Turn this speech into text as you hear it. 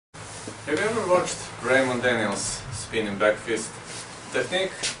Have you ever watched Raymond spinning Backfist?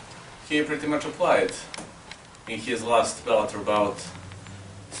 Technique he pretty much applied in his last Bellator bout.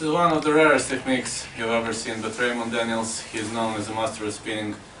 This is one of the rarest techniques you've ever seen, but Raymond he is known as a master of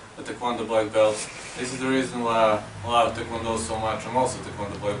spinning, a Taekwondo black belt. This is the reason why I love Taekwondo so much. I'm also a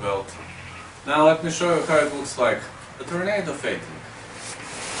Taekwondo black belt. Now let me show you how it looks like. A tornado feinting.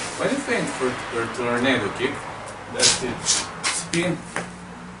 When you feint for a tornado kick, that's it. Spin,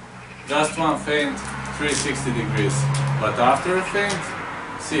 just one feint, 360 degrees. But after a feint,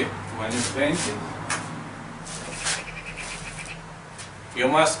 see, when you're feinting, you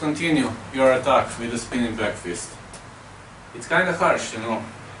must continue your attack with a spinning back fist. It's kind of harsh, you know.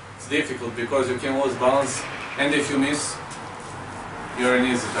 It's difficult because you can lose balance, and if you miss, you're an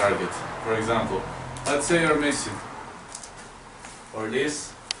easy target. For example, let's say you're missing, or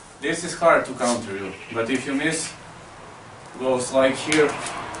this is hard to counter you, but if you miss, goes like here,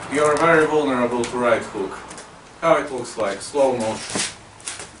 you're very vulnerable to right hook. How it looks like, slow motion.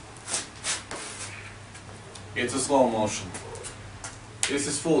 It's a slow motion. This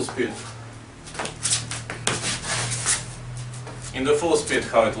is full speed. In the full speed,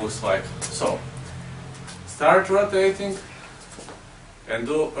 how it looks like. So, start rotating and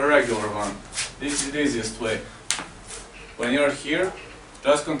do a regular one. This is the easiest way. When you're here,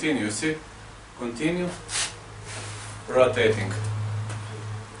 just continue, see? Continue rotating.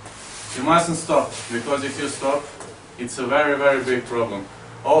 You mustn't stop, because if you stop, it's a very, very big problem.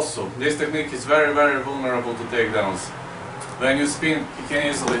 Also, this technique is very, very vulnerable to takedowns. When you spin, he can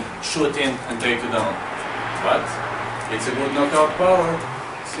easily shoot in and take you down. But it's a good knockout power.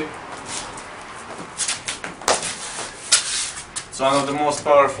 See? It's one of the most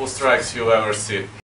powerful strikes you'll ever see.